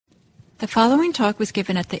The following talk was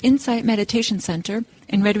given at the Insight Meditation Center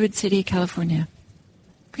in Redwood City, California.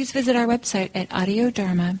 Please visit our website at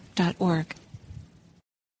audiodharma.org.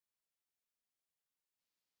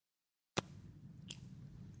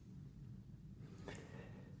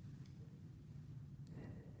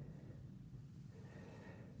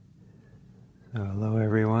 So, hello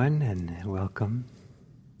everyone and welcome.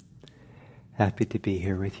 Happy to be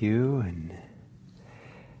here with you and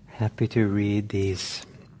happy to read these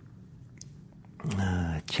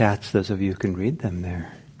chats. Those of you who can read them,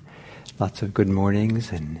 there are lots of good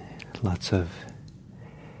mornings and lots of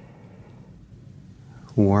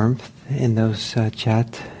warmth in those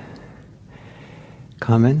chat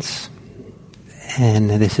comments. And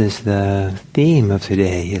this is the theme of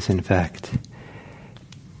today, is in fact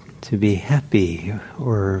to be happy,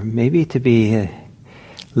 or maybe to be a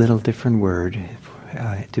little different word,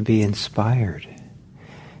 to be inspired.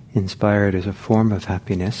 Inspired is a form of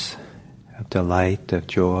happiness, of delight, of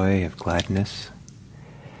joy, of gladness.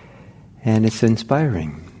 And it's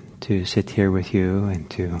inspiring to sit here with you and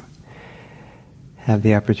to have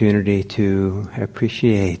the opportunity to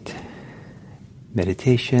appreciate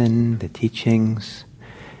meditation, the teachings,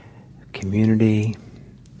 community.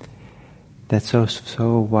 That's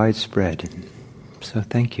so widespread. So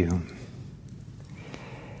thank you.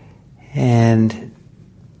 And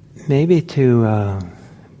maybe to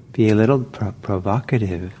be a little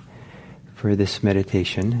provocative for this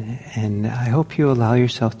meditation, and I hope you allow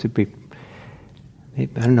yourself to be,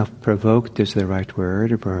 maybe, I don't know if provoked is the right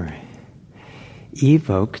word, or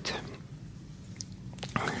evoked.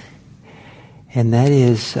 And that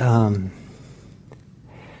is to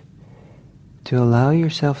allow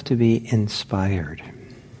yourself to be inspired.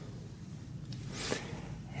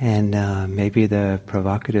 And maybe the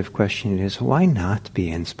provocative question is, why not be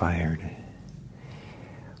inspired?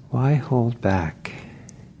 Why hold back?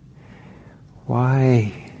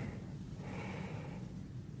 Why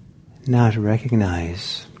not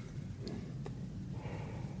recognize,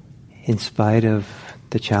 in spite of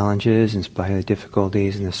the challenges, in spite of the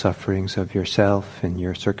difficulties and the sufferings of yourself and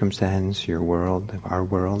your circumstance, your world, our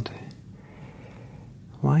world,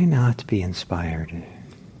 why not be inspired?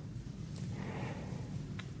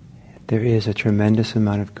 There is a tremendous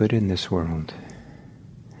amount of good in this world.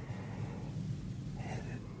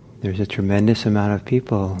 There's a tremendous amount of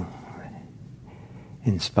people,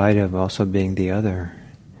 in spite of also being the other,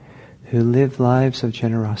 who live lives of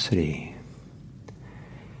generosity,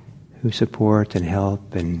 who support and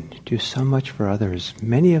help and do so much for others.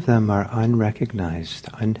 Many of them are unrecognized,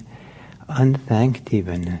 unthanked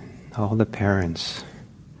even. All the parents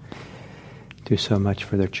do so much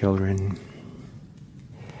for their children.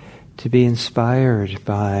 To be inspired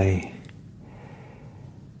by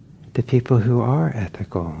the people who are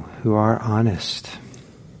ethical, who are honest,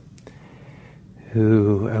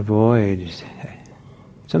 who avoid,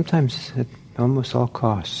 sometimes at almost all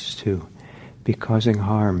costs, to be causing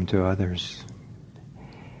harm to others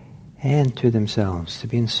and to themselves. To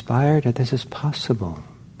be inspired that this is possible,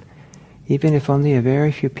 even if only a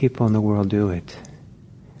very few people in the world do it.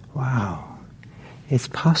 Wow, it's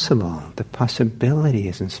possible. The possibility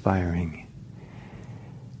is inspiring.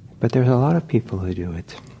 But there's a lot of people who do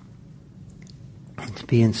it. To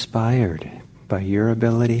be inspired by your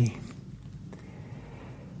ability,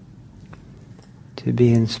 to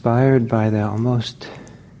be inspired by the almost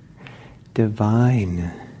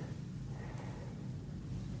divine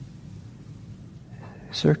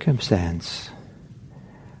circumstance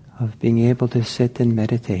of being able to sit and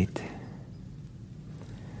meditate,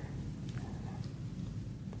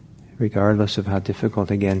 regardless of how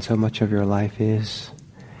difficult, again, so much of your life is,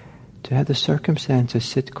 to have the circumstance to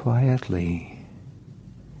sit quietly,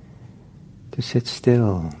 to sit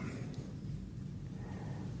still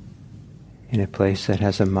in a place that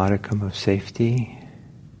has a modicum of safety,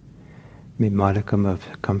 a modicum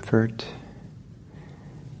of comfort,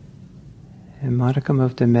 a modicum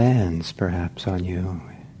of demands perhaps on you.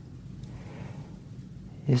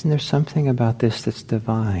 Isn't there something about this that's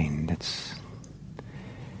divine, that's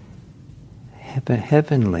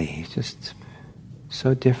heavenly, just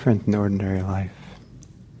so different than ordinary life?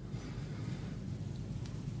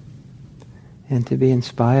 And to be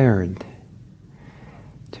inspired,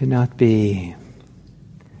 to not be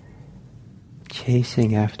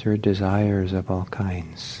chasing after desires of all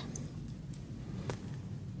kinds.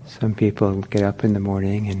 Some people get up in the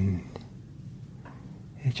morning and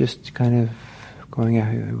it's just kind of going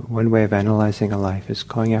out. One way of analyzing a life is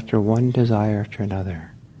going after one desire after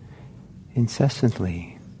another,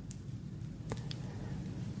 incessantly.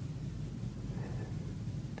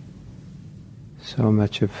 So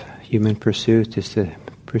much of human pursuit is to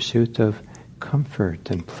pursuit of comfort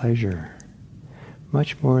and pleasure,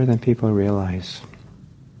 much more than people realize.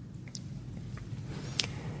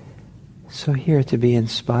 So here, to be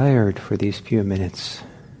inspired for these few minutes,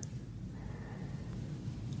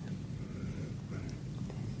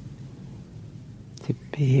 to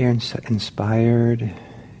be here inspired,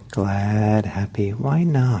 glad, happy, why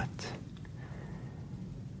not?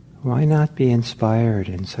 Why not be inspired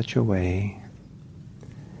in such a way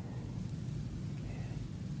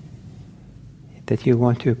that you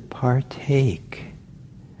want to partake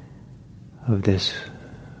of this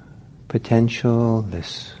potential,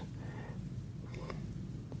 this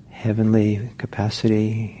heavenly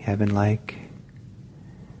capacity, heaven-like,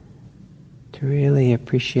 to really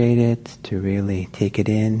appreciate it, to really take it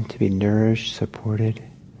in, to be nourished, supported,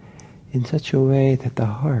 in such a way that the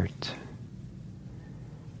heart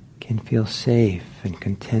can feel safe and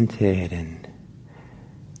contented and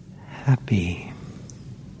happy.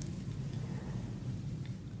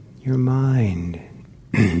 Your mind,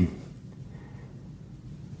 the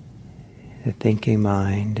thinking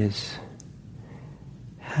mind, is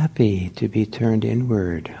happy to be turned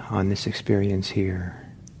inward on this experience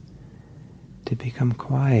here, to become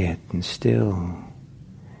quiet and still,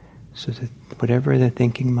 so that whatever the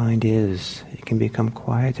thinking mind is, it can become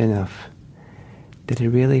quiet enough that it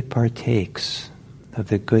really partakes of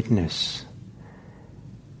the goodness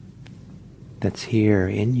that's here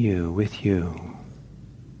in you, with you,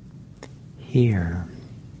 here.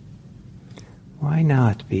 Why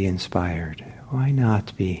not be inspired? Why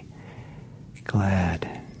not be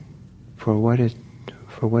glad for what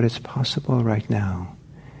is possible right now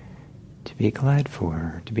to be glad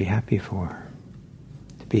for, to be happy for,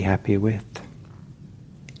 to be happy with?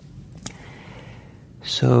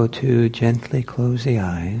 So to gently close the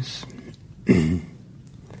eyes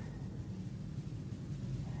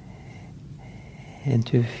and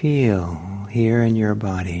to feel here in your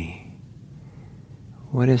body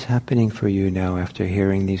what is happening for you now after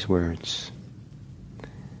hearing these words.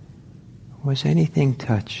 Was anything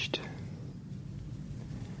touched?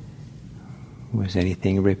 Was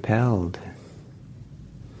anything repelled?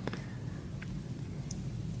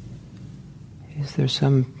 Is there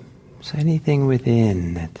anything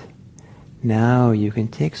within that now you can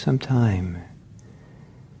take some time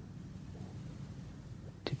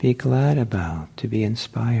to be glad about, to be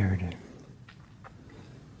inspired?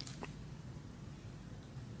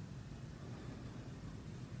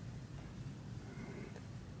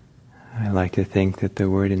 I like to think that the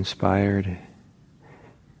word inspired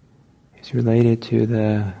is related to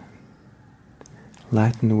the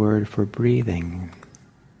Latin word for breathing.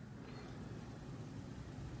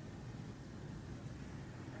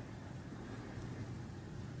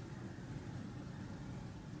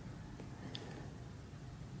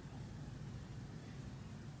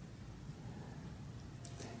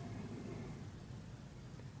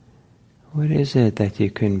 What is it that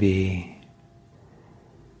you can be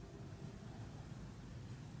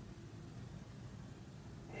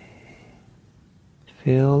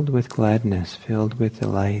filled with gladness, filled with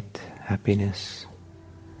delight, happiness,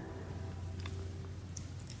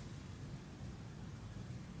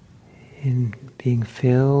 in being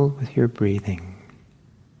filled with your breathing?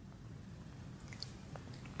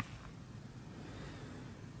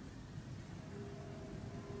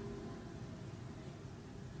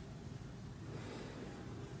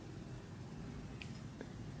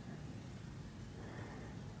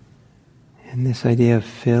 And this idea of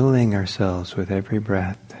filling ourselves with every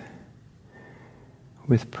breath,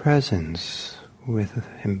 with presence, with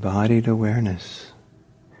embodied awareness,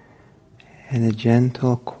 and a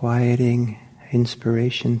gentle, quieting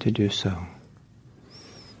inspiration to do so.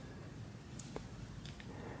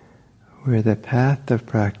 Where the path of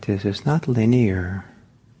practice is not linear,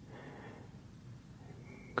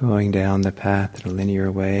 going down the path in a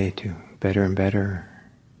linear way to better and better,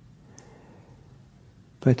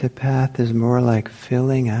 but the path is more like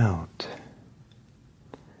filling out,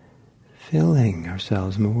 filling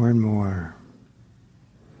ourselves more and more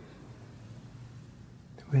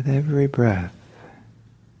with every breath,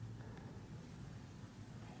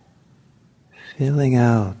 filling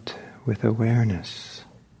out with awareness,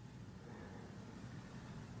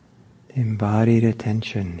 embodied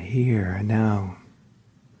attention here and now.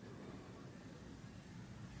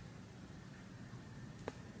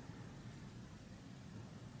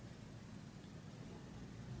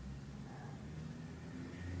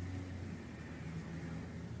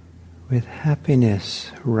 With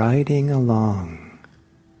happiness riding along,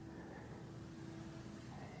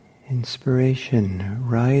 inspiration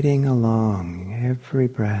riding along every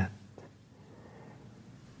breath,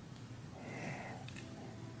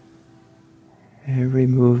 Every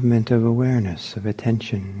movement of awareness, of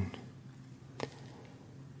attention,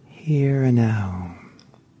 here and now,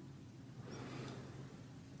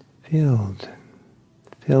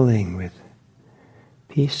 filling with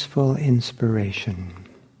peaceful inspiration.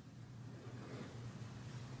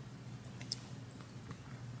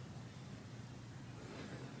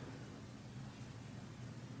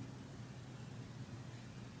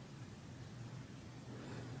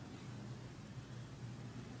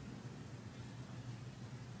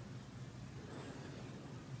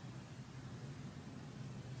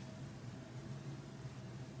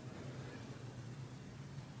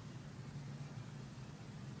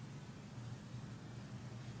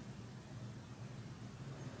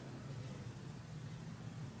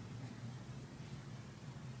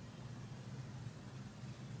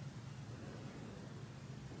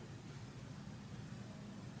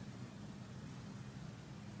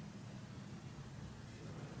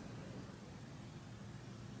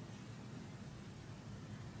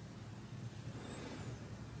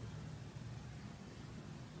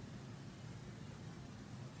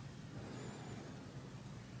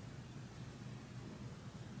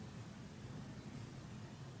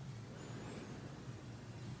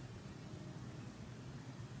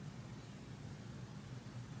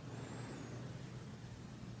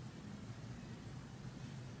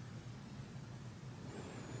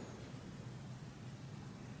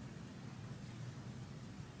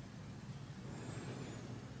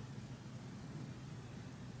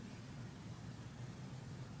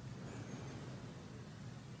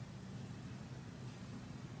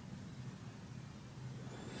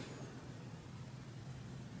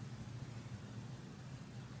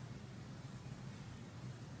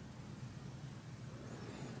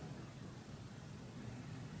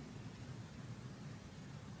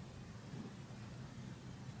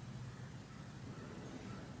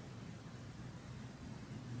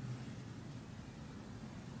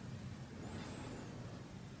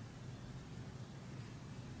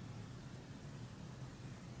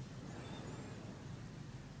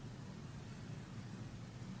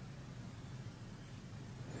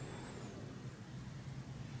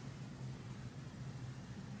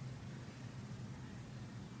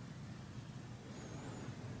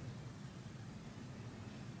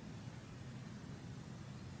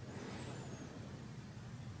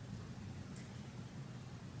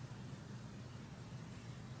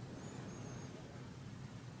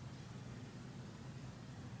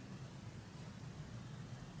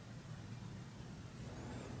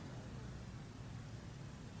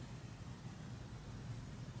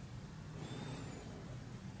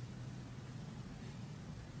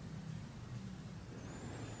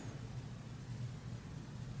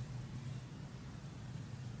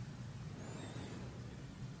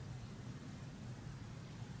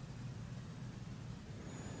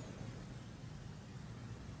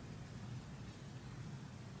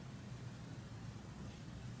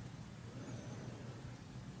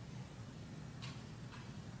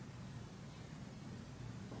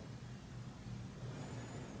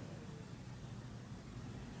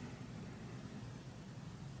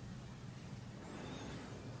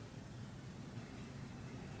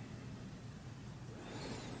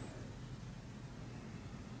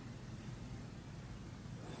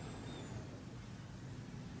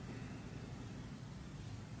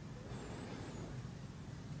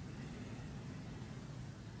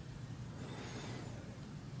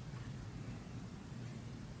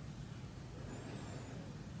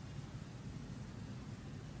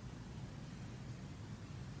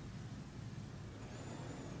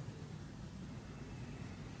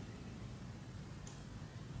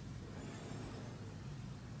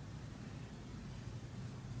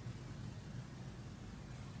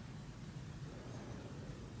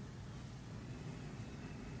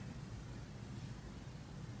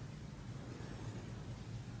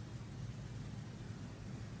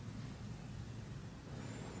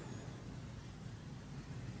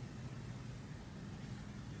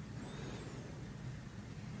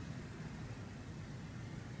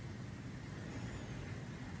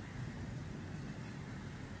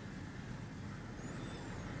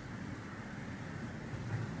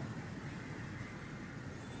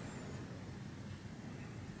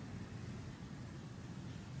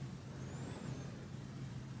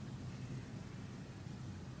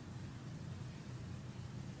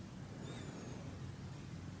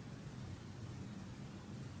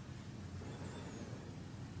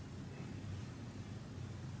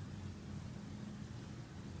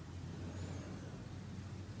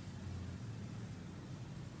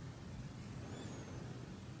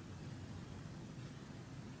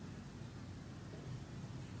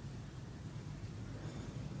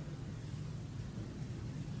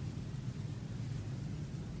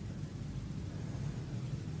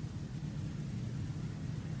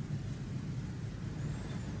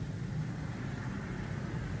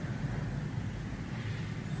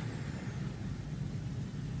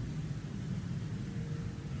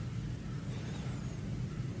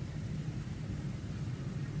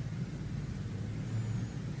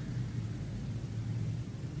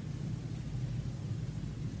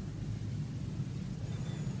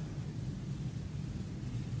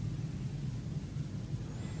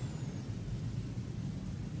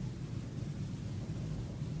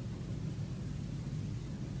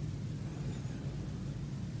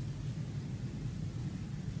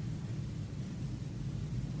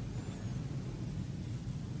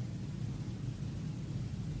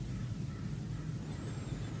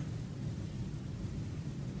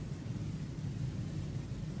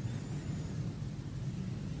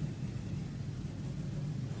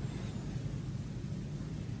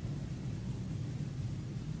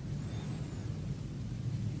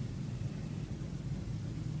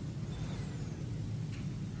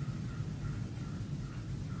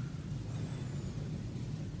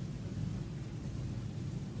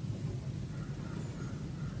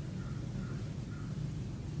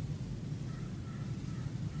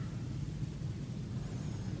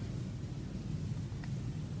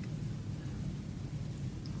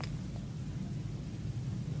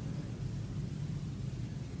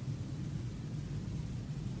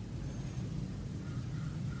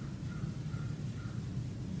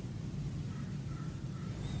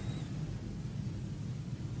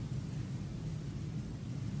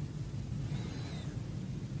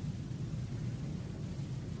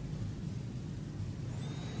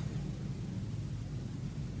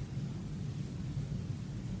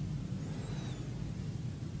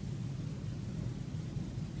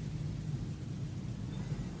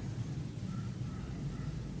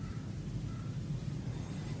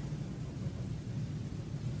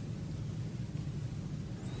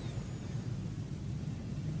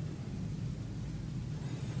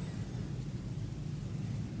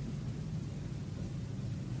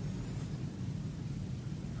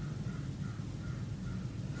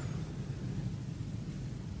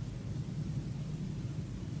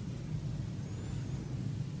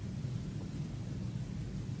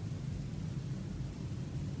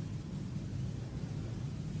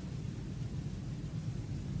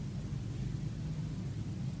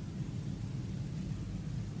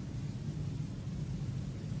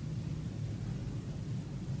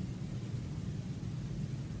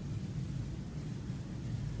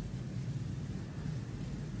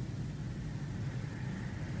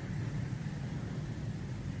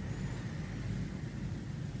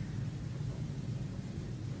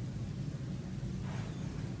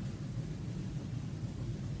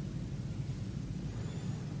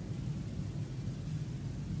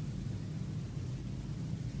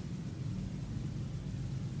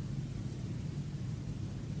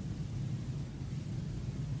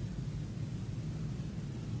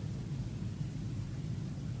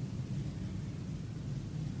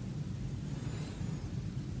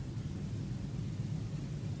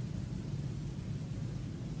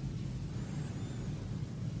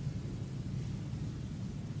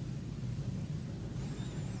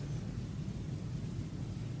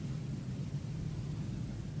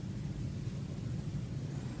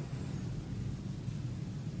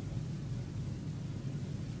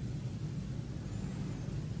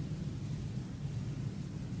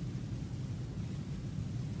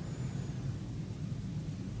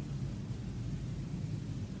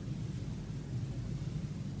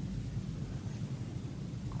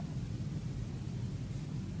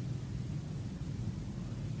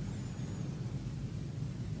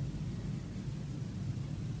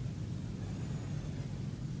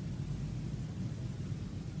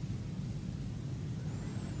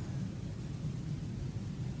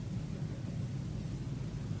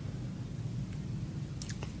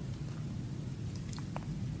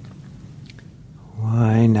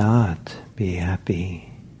 Why not be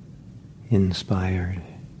happy, inspired?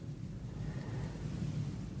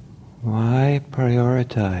 Why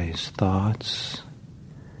prioritize thoughts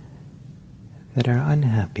that are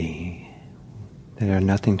unhappy, that are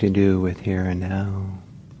nothing to do with here and now?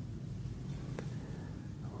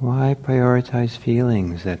 Why prioritize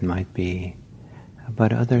feelings that might be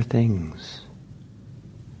about other things?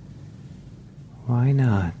 Why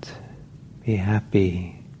not be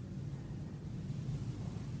happy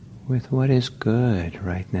with what is good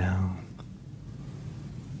right now?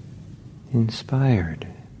 Inspired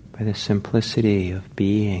by the simplicity of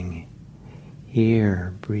being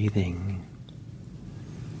here, breathing.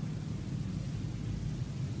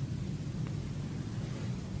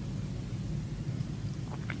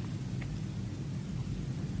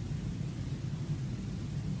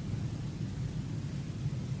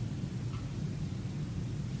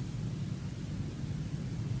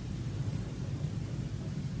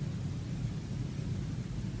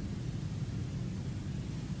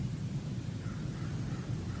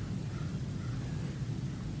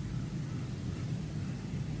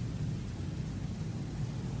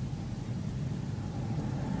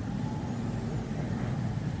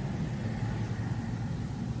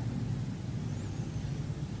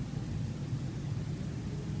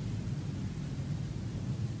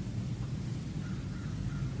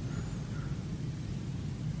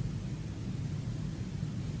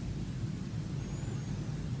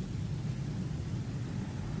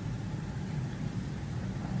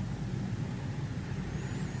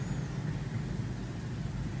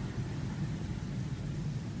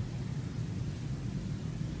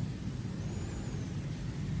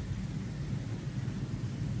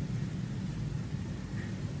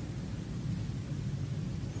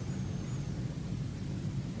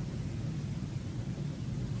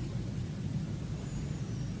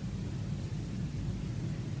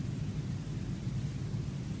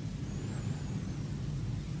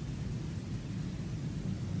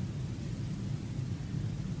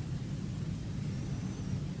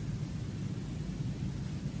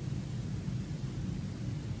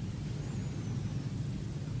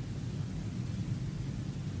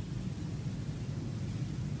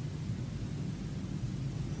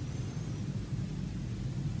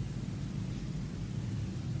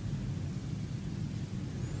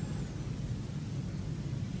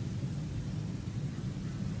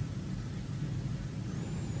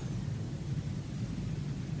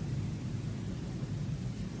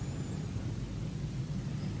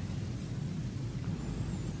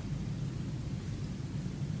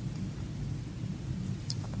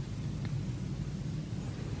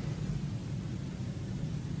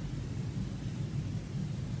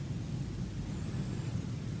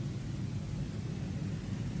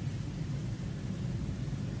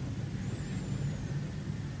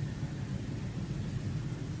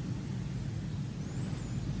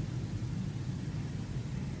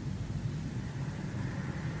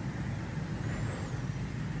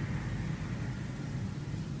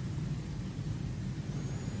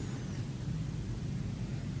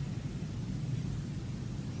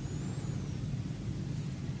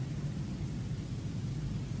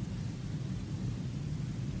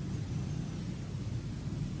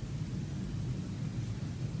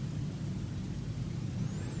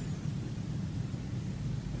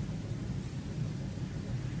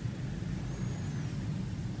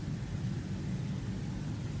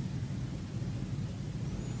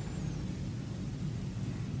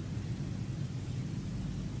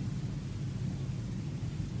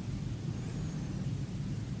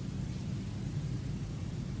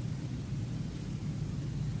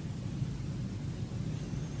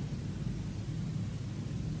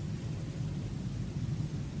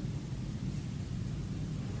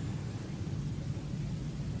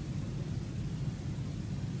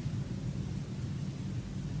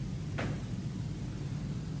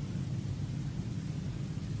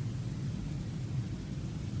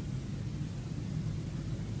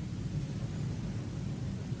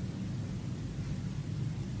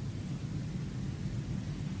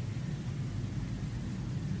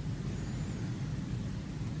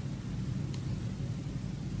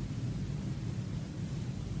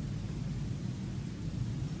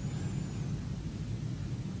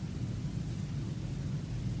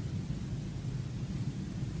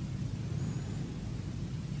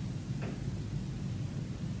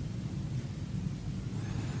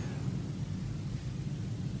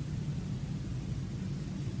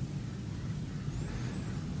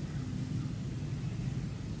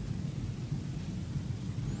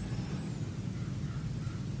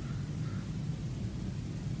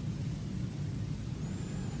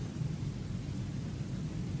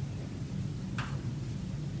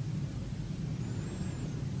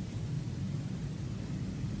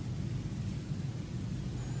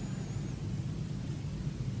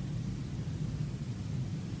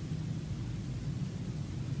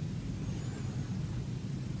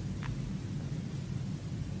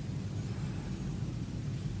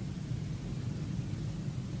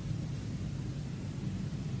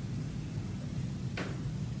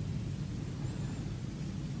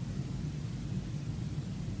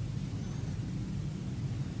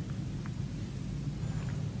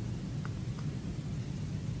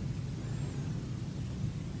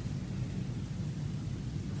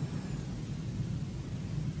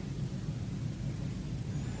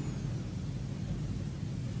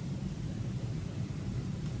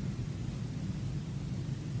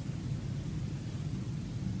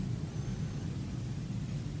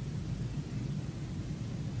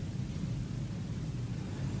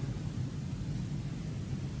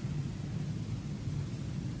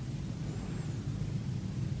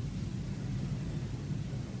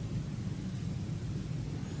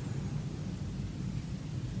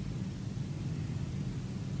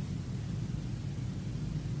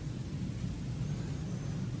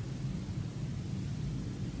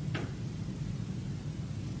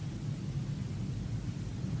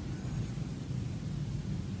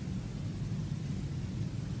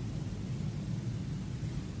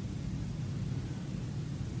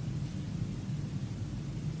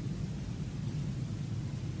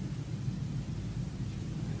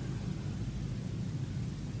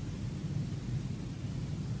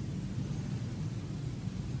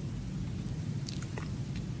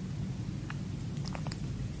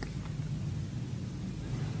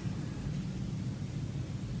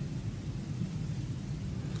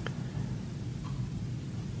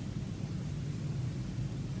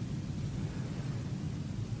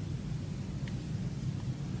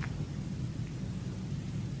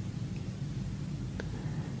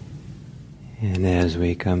 And as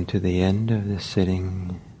we come to the end of this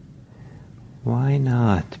sitting, why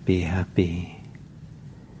not be happy?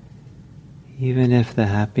 Even if the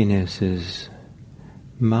happiness is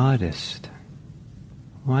modest,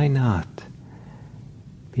 why not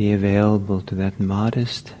be available to that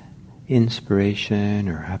modest inspiration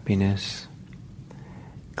or happiness,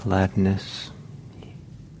 gladness,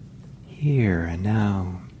 here and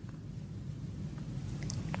now?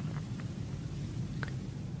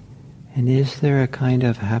 And is there a kind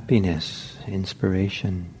of happiness,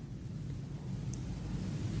 inspiration,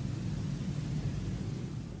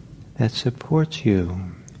 that supports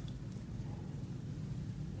you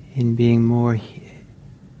in being more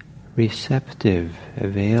receptive,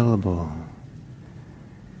 available,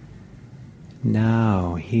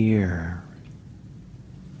 now, here?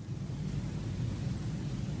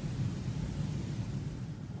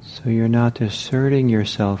 So you're not asserting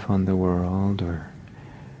yourself on the world or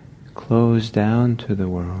closed down to the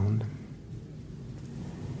world,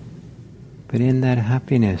 but in that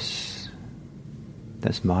happiness,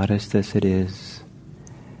 as modest as it is,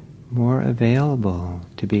 more available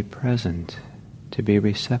to be present, to be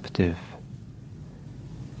receptive.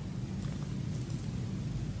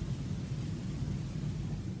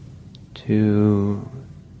 To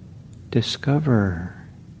discover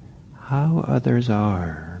how others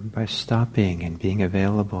are by stopping and being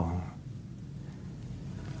available.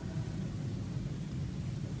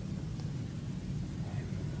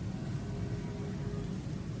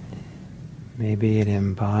 Maybe an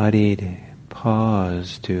embodied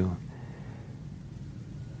pause to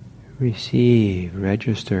receive,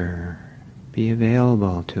 register, be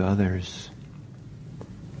available to others.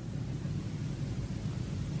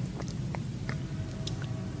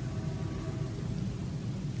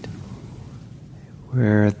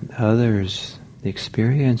 Where others, the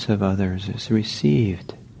experience of others is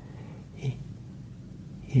received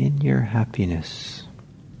in your happiness.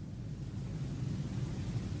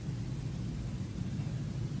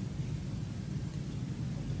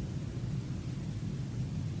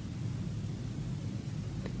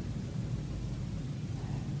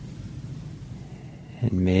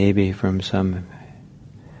 And maybe from some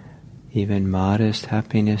even modest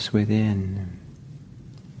happiness within,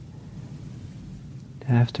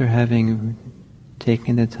 after having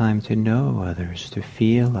taken the time to know others, to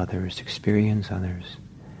feel others, experience others,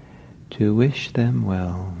 to wish them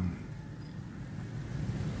well.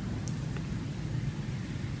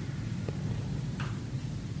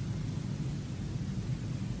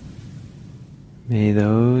 May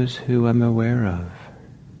those who I'm aware of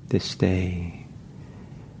this day,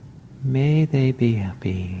 may they be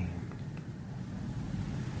happy.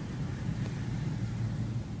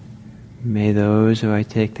 May those who I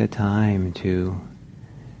take the time to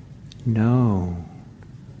know,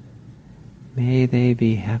 may they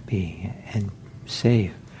be happy and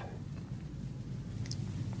safe.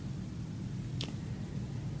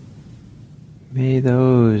 May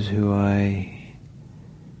those who I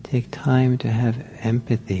take time to have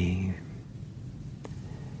empathy,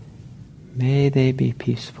 may they be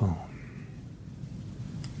peaceful.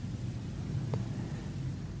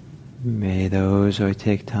 May those who I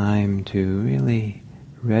take time to really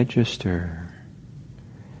register,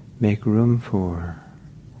 make room for,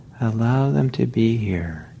 allow them to be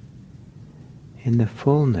here in the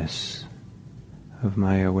fullness of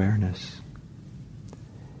my awareness.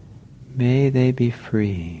 May they be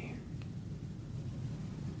free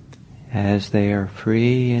as they are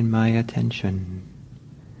free in my attention,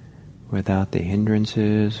 without the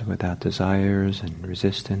hindrances, without desires and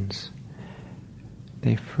resistance.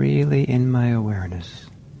 They freely in my awareness.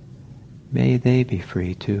 May they be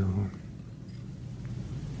free too.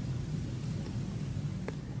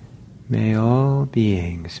 May all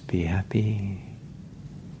beings be happy,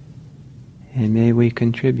 and may we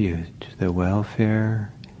contribute to the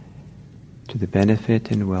welfare, to the benefit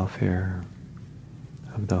and welfare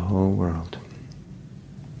of the whole world.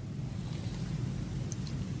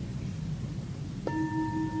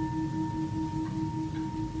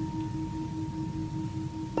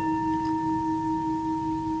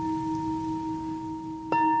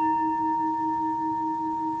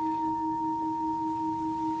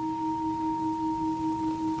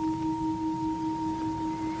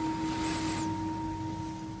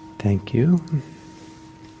 Thank you.